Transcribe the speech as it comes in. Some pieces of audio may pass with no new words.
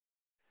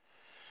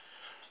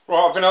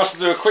Right, I've been asked to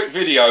do a quick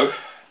video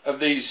of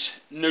these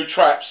new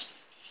traps,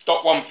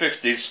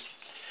 doc150s.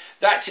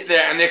 That's it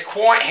there, and they're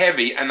quite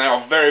heavy and they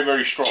are very,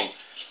 very strong.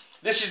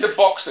 This is the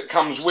box that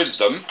comes with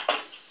them.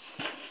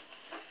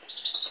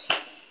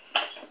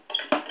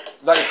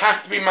 They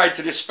have to be made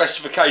to this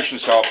specification,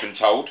 so I've been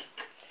told.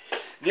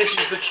 This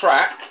is the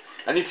trap,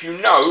 and if you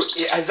know,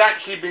 it has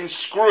actually been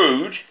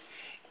screwed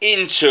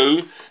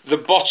into the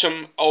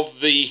bottom of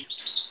the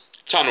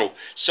tunnel.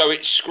 So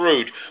it's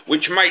screwed,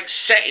 which makes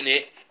setting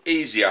it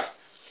easier.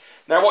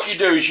 Now what you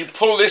do is you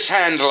pull this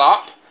handle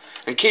up,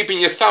 and keeping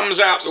your thumbs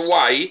out the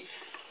way,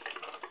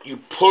 you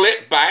pull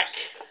it back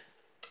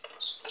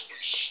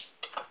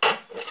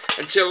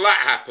until that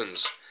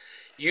happens.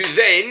 You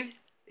then,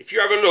 if you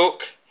have a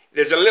look,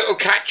 there's a little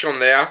catch on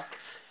there,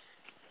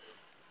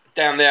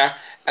 down there,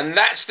 and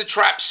that's the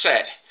trap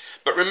set.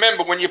 But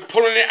remember, when you're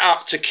pulling it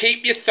up, to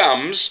keep your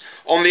thumbs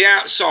on the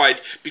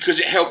outside, because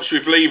it helps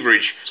with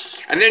leverage.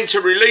 And then to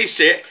release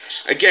it,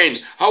 again,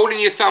 holding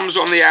your thumbs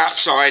on the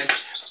outside,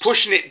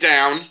 pushing it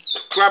down,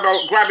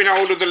 grabbing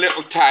hold of the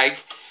little tag,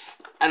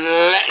 and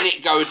letting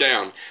it go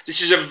down.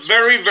 This is a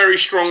very, very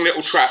strong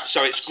little trap.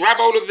 So it's grab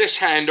hold of this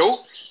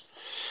handle,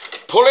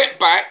 pull it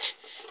back,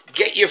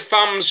 get your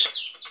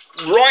thumbs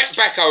right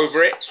back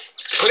over it,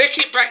 click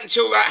it back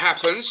until that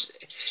happens.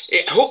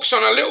 It hooks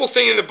on a little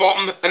thing in the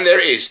bottom, and there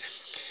it is.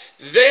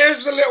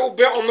 There's the little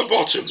bit on the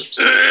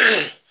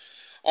bottom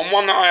on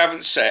one that I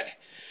haven't set.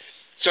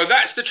 So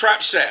that's the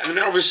trap set, and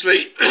then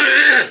obviously,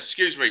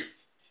 excuse me,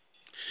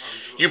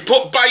 you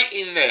put bait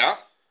in there,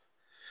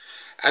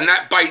 and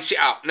that baits it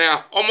up.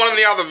 Now, on one of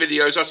the other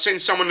videos, I've seen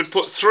someone who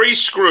put 3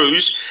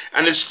 screws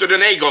and had stood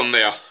an egg on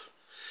there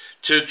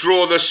to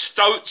draw the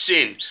stoats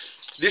in.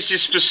 This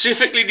is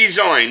specifically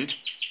designed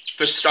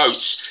for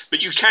stoats,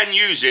 but you can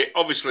use it,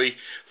 obviously,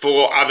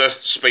 for other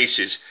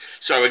species.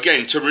 So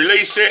again, to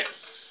release it,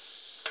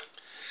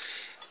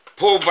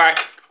 pull back,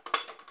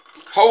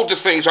 hold the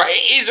things right.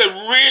 It is a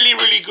really,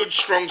 really good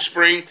strong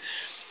spring,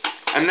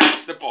 and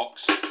that's the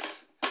box.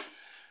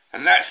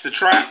 And that's the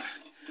trap.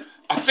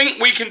 I think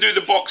we can do the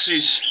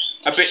boxes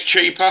a bit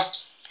cheaper.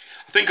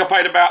 I think I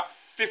paid about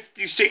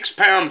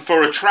 £56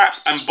 for a trap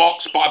and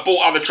box, but I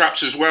bought other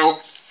traps as well.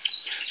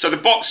 So the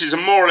boxes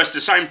are more or less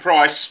the same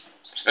price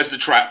as the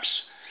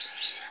traps.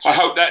 I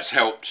hope that's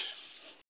helped.